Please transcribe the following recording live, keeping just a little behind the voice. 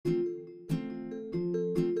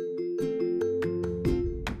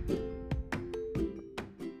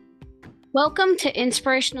Welcome to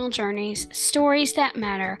Inspirational Journeys, Stories That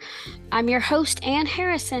Matter. I'm your host, Ann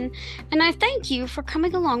Harrison, and I thank you for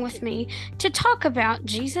coming along with me to talk about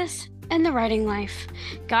Jesus and the writing life.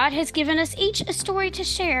 God has given us each a story to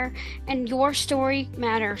share, and your story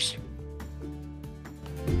matters.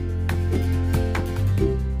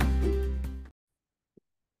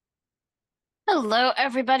 Hello,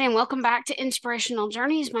 everybody, and welcome back to Inspirational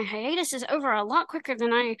Journeys. My hiatus is over a lot quicker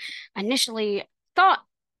than I initially thought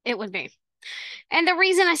it would be. And the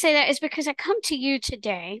reason I say that is because I come to you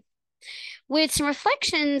today with some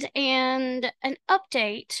reflections and an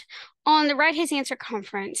update on the Right His Answer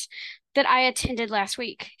conference that I attended last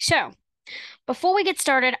week. So, before we get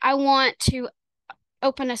started, I want to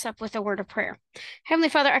open us up with a word of prayer. Heavenly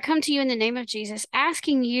Father, I come to you in the name of Jesus,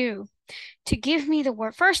 asking you to give me the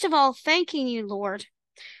word. First of all, thanking you, Lord,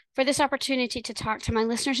 for this opportunity to talk to my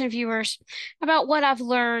listeners and viewers about what I've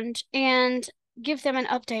learned and give them an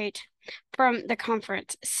update from the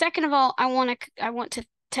conference. Second of all, I want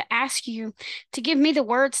to ask you to give me the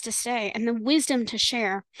words to say and the wisdom to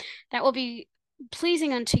share that will be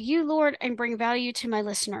pleasing unto you, Lord, and bring value to my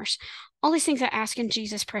listeners. All these things I ask in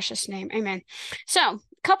Jesus' precious name. Amen. So, a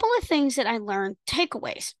couple of things that I learned,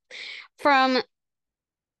 takeaways from,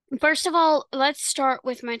 first of all, let's start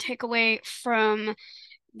with my takeaway from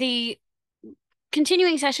the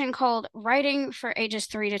continuing session called Writing for Ages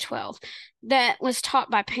 3 to 12 that was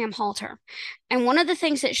taught by Pam Halter. And one of the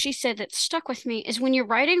things that she said that stuck with me is when you're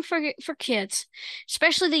writing for kids,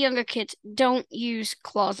 especially the younger kids, don't use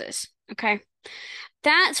clauses. Okay.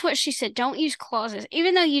 That's what she said. Don't use clauses.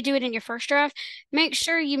 Even though you do it in your first draft, make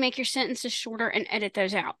sure you make your sentences shorter and edit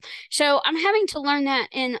those out. So I'm having to learn that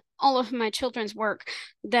in all of my children's work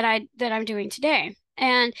that I'm doing today.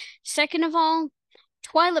 And second of all,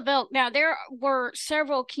 Twyla Belk. Now, there were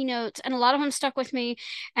several keynotes, and a lot of them stuck with me.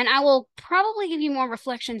 And I will probably give you more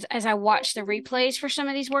reflections as I watch the replays for some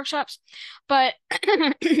of these workshops. But,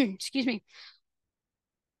 excuse me,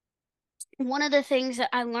 one of the things that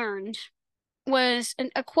I learned was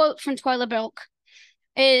a quote from Twyla Belk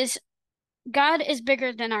is God is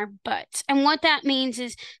bigger than our butts. And what that means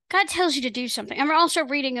is God tells you to do something. I'm also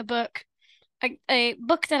reading a book, a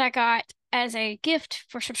book that I got as a gift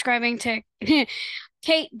for subscribing to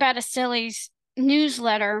Kate Battistelli's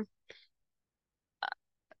newsletter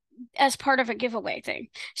as part of a giveaway thing.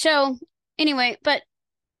 So anyway,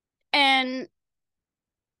 and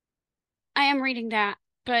I am reading that,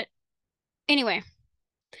 but anyway,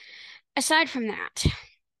 aside from that,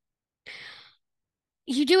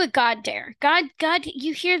 you do a God dare. God,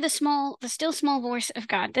 you hear the still small voice of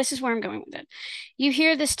God. This is where I'm going with it. You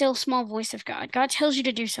hear the still small voice of God. God tells you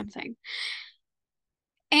to do something.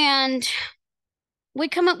 And we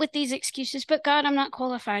come up with these excuses, but God, I'm not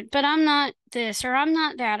qualified, but I'm not this, or I'm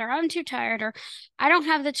not that, or I'm too tired, or I don't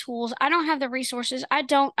have the tools, I don't have the resources, I'm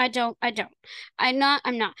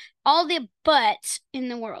not. All the buts in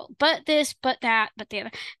the world, but this, but that, but the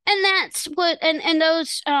other. And that's what, and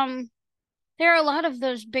those, there are a lot of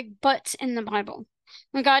those big buts in the Bible.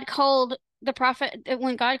 When God called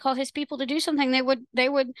when God called his people to do something, they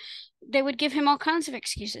would give him all kinds of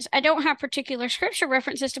excuses. I don't have particular scripture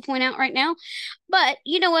references to point out right now, but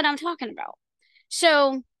you know what I'm talking about.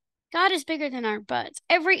 So God is bigger than our buts.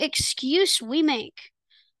 Every excuse we make,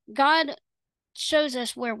 God shows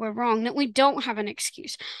us where we're wrong, that we don't have an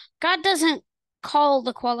excuse. God doesn't call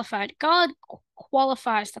the qualified. God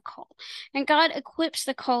qualifies the call, and God equips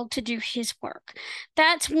the called to do his work.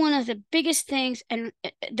 That's one of the biggest things and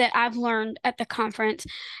that I've learned at the conference.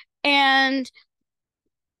 And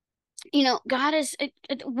God is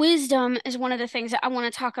wisdom is one of the things that I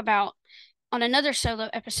want to talk about on another solo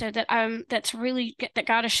episode that's really that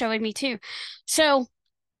God is showing me too. So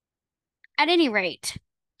at any rate,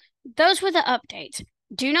 those were the updates.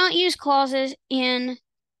 Do not use clauses in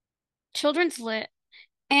children's lit,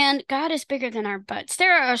 and God is bigger than our butts.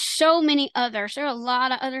 There are so many others. There are a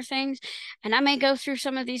lot of other things, and I may go through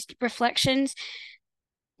some of these reflections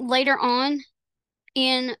later on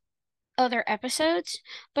in other episodes,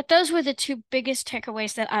 but those were the two biggest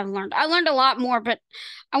takeaways that I've learned. I learned a lot more, but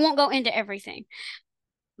I won't go into everything.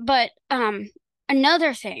 But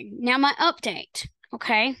another thing, now my update,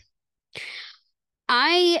 okay?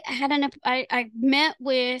 I met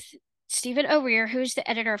with Stephen O'Rear, who's the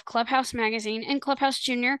editor of Clubhouse Magazine and Clubhouse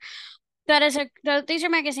Junior. These are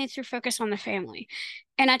magazines who focus on the family.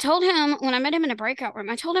 And I told him when I met him in a breakout room,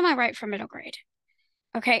 I told him I write for middle grade.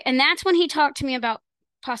 Okay. And that's when he talked to me about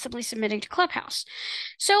possibly submitting to Clubhouse.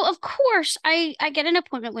 So of course I get an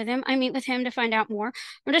appointment with him. I meet with him to find out more.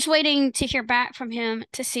 I'm just waiting to hear back from him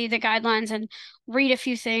to see the guidelines and read a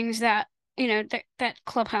few things that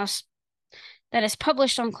Clubhouse that is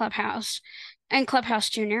published on Clubhouse and Clubhouse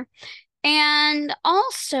Junior. And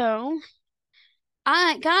also,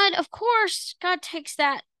 of course, God takes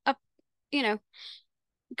that up,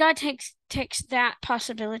 God takes that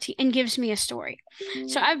possibility and gives me a story.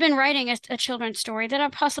 So I've been writing a children's story that I'll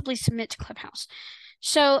possibly submit to Clubhouse.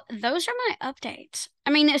 So those are my updates.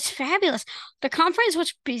 I mean, it's fabulous. The conference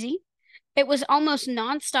was busy. It was almost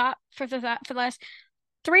nonstop for the last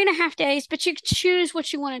 3.5 days, but you could choose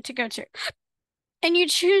what you wanted to go to. And you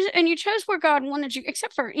chose where God wanted you,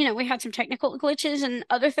 except for, we had some technical glitches and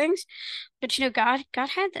other things. But God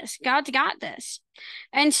had this. God's got this.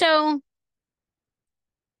 And so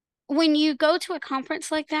when you go to a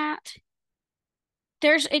conference like that,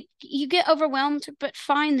 you get overwhelmed, but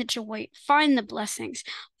find the joy, find the blessings,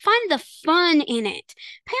 find the fun in it.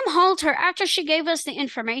 Pam Halter, after she gave us the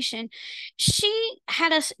information, she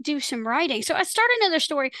had us do some writing. So I started another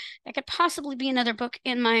story that could possibly be another book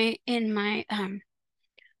in my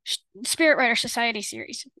Spirit Writer Society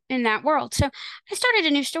series in that world. So I started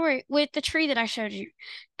a new story with the tree that I showed you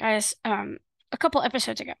guys a couple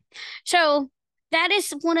episodes ago. So that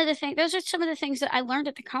is one of the things. Those are some of the things that I learned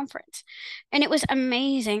at the conference, and it was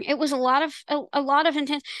amazing. It was a lot of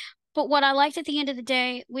intense. But what I liked at the end of the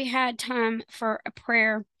day, we had time for a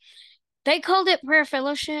prayer. They called it prayer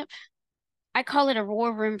fellowship. I call it a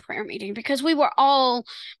war room prayer meeting because we wrote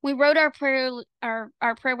our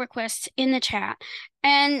prayer requests in the chat.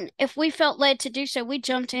 And if we felt led to do so, we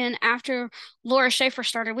jumped in after Laura Schaefer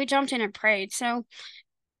started. We jumped in and prayed. So,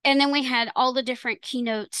 and then we had all the different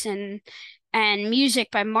keynotes and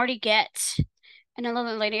music by Marty Goetz and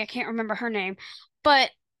another lady, I can't remember her name. But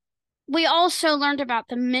we also learned about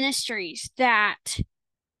the ministries that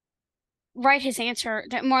Write His Answer,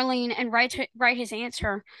 that Marlene and Write His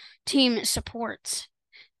Answer team supports,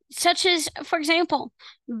 such as, for example,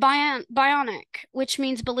 Bionic, which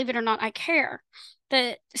means believe it or not, I care,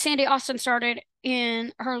 that Sandy Austin started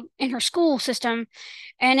in her school system,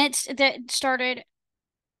 and that started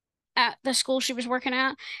at the school she was working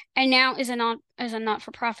at, and now is a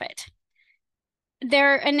not-for-profit.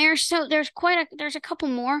 There's a couple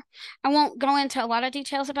more. I won't go into a lot of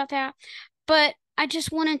details about that, but I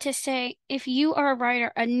just wanted to say, if you are a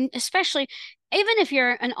writer, especially even if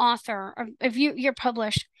you're an author or if you're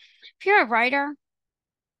published, if you're a writer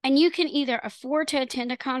and you can either afford to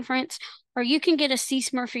attend a conference or you can get a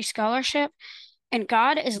Cease Murphy scholarship and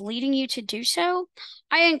God is leading you to do so,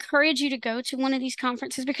 I encourage you to go to one of these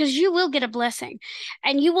conferences because you will get a blessing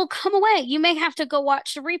and you will come away. You may have to go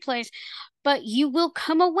watch the replays, but you will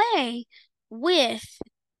come away with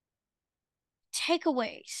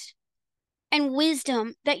takeaways and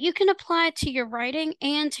wisdom that you can apply to your writing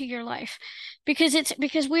and to your life,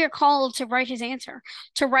 because we are called to write His answer,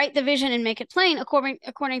 to write the vision and make it plain,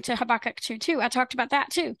 according to Habakkuk 2:2. I talked about that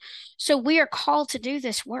too. So we are called to do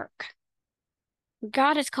this work.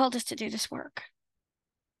 God has called us to do this work.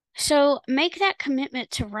 So make that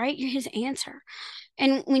commitment to write His answer.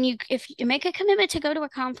 And if you make a commitment to go to a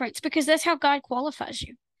conference, because that's how God qualifies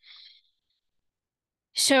you.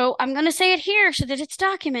 So I'm going to say it here so that it's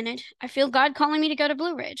documented. I feel God calling me to go to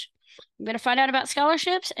Blue Ridge. I'm going to find out about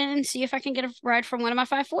scholarships and see if I can get a ride from one of my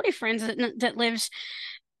 540 friends that lives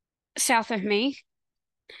south of me.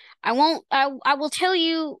 I will tell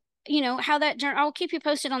you, how that journey, I will keep you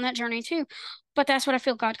posted on that journey too. But that's what I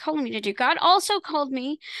feel God calling me to do. God also called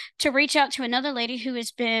me to reach out to another lady who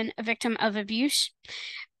has been a victim of abuse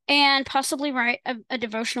and possibly write a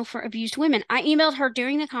devotional for abused women. I emailed her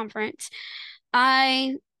during the conference.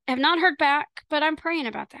 I have not heard back, but I'm praying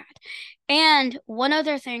about that. And one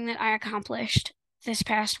other thing that I accomplished this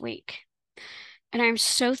past week, and I'm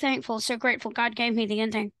so thankful, so grateful God gave me the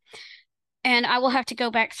ending. And I will have to go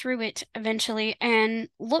back through it eventually and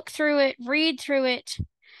look through it, read through it,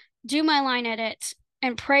 do my line edits,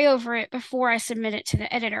 and pray over it before I submit it to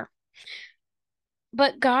the editor.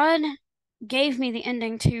 But God gave me the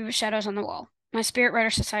ending to Shadows on the Wall, my Spirit Writer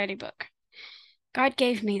Society book. God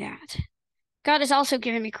gave me that. God has also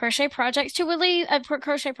given me crochet projects to relieve a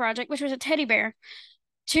crochet project, which was a teddy bear,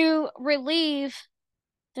 to relieve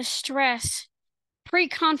the stress,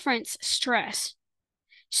 pre-conference stress.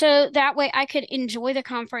 So that way I could enjoy the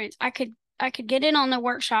conference. I could get in on the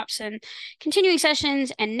workshops and continuing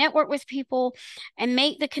sessions and network with people and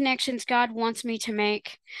make the connections God wants me to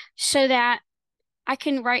make so that I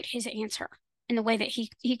can write His answer in the way that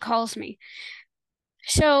he calls me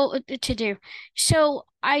to do. So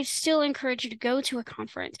I still encourage you to go to a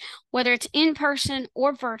conference, whether it's in person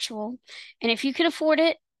or virtual. And if you can afford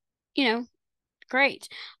it, great.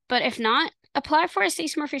 But if not, apply for a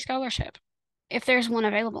Cease Murphy scholarship. If there's one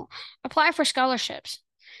available, apply for scholarships.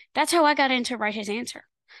 That's how I got into Write His Answer.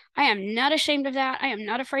 I am not ashamed of that. I am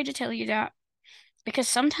not afraid to tell you that, because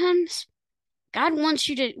sometimes God wants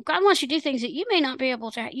you to do things that you may not be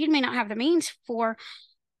able to, you may not have the means for,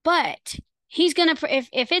 but he's going to,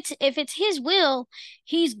 if it's his will,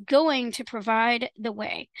 he's going to provide the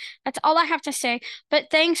way. That's all I have to say. But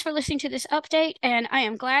thanks for listening to this update, and I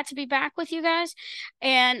am glad to be back with you guys.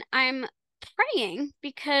 And I'm praying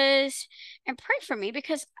and pray for me,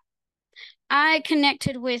 because I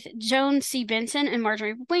connected with Joan C. Benson and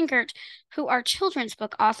Marjorie Wingert, who are children's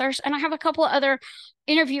book authors, and I have a couple of other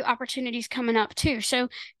interview opportunities coming up too. So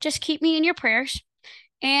just keep me in your prayers.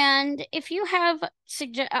 And if you have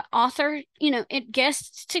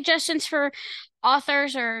guest suggestions for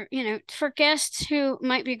authors, or for guests who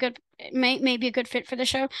might be may be a good fit for the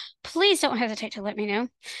show, please don't hesitate to let me know.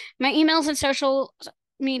 My emails and social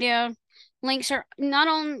media links are not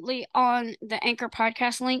only on the Anchor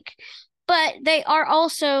podcast link, but they are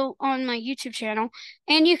also on my YouTube channel,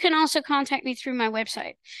 and you can also contact me through my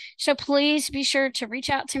website. So please be sure to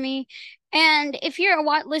reach out to me. And if you're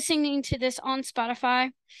listening to this on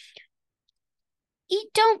Spotify,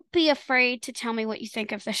 don't be afraid to tell me what you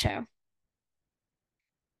think of the show.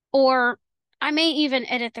 Or I may even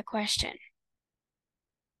edit the question.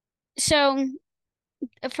 So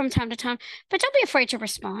from time to time, but don't be afraid to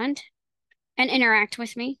respond and interact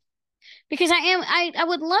with me, because I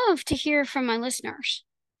would love to hear from my listeners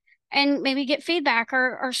and maybe get feedback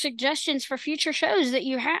or suggestions for future shows that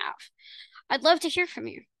you have. I'd love to hear from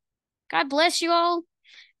you. God bless you all.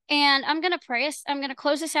 And I'm going to pray us. I'm going to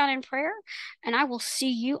close this out in prayer, and I will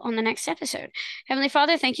see you on the next episode. Heavenly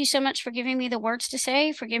Father, thank you so much for giving me the words to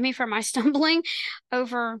say. Forgive me for my stumbling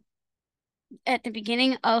over at the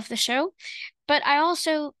beginning of the show. But I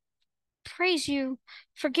also praise you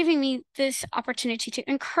for giving me this opportunity to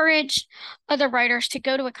encourage other writers to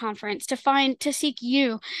go to a conference, to seek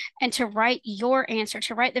you, and to write your answer,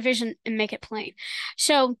 to write the vision and make it plain.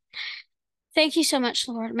 So thank you so much,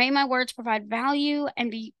 Lord. May my words provide value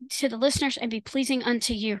and be to the listeners and be pleasing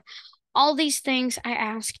unto you. All these things I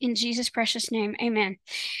ask in Jesus' precious name. Amen.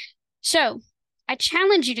 So I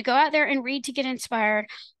challenge you to go out there and read to get inspired.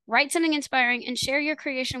 Write something inspiring and share your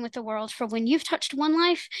creation with the world. For when you've touched one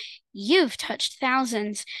life, you've touched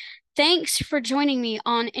thousands. Thanks for joining me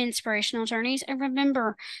on Inspirational Journeys. And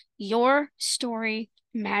remember, your story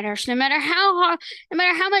matters. No matter how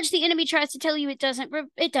much the enemy tries to tell you it doesn't,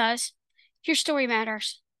 it does. Your story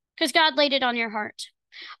matters, because God laid it on your heart.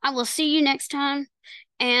 I will see you next time.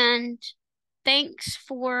 And thanks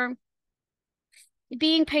for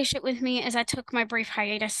being patient with me as I took my brief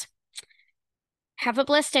hiatus. Have a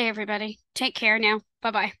blessed day, everybody. Take care now.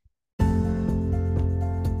 Bye-bye.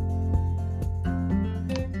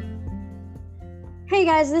 Hey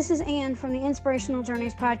guys, this is Ann from the Inspirational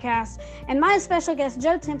Journeys podcast, and my special guest,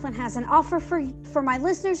 Joe Templin, has an offer for my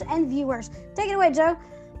listeners and viewers. Take it away, Joe.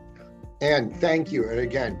 And thank you. And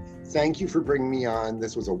again, thank you for bringing me on.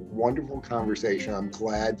 This was a wonderful conversation. I'm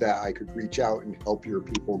glad that I could reach out and help your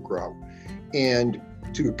people grow. And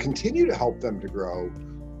to continue to help them to grow,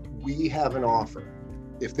 we have an offer.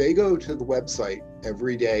 If they go to the website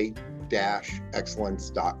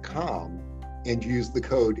everyday-excellence.com and use the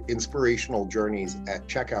code Inspirational Journeys at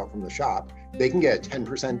checkout from the shop, they can get a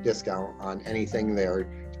 10% discount on anything there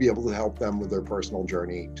to be able to help them with their personal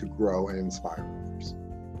journey to grow and inspire others.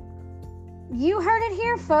 You heard it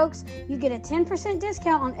here, folks. You get a 10%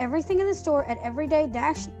 discount on everything in the store at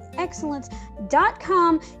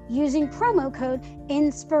everyday-excellence.com using promo code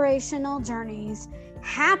Inspirational Journeys.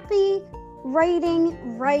 Happy writing,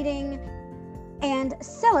 and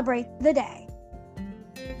celebrate the day.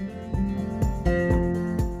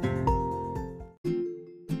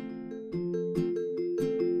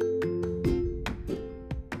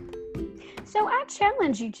 So I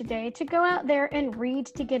challenge you today to go out there and read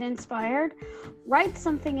to get inspired, write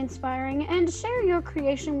something inspiring, and share your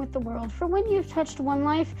creation with the world. For when you've touched one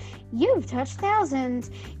life, you've touched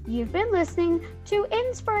thousands. You've been listening to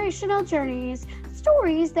Inspirational Journeys,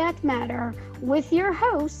 Stories That Matter, with your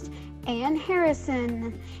host, Ann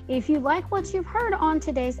Harrison. If you like what you've heard on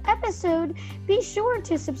today's episode, be sure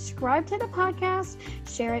to subscribe to the podcast,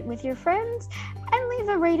 share it with your friends, and leave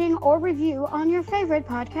a rating or review on your favorite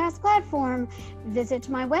podcast platform. Visit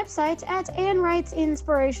my website at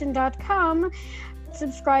AnnWritesInspiration.com,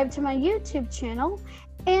 subscribe to my YouTube channel,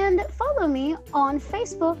 and follow me on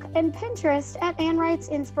Facebook and Pinterest at Ann Writes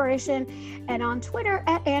Inspiration, and on Twitter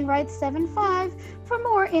at AnnWrites75 for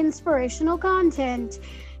more inspirational content.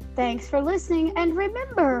 Thanks for listening, and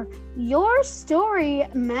remember, your story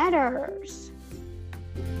matters.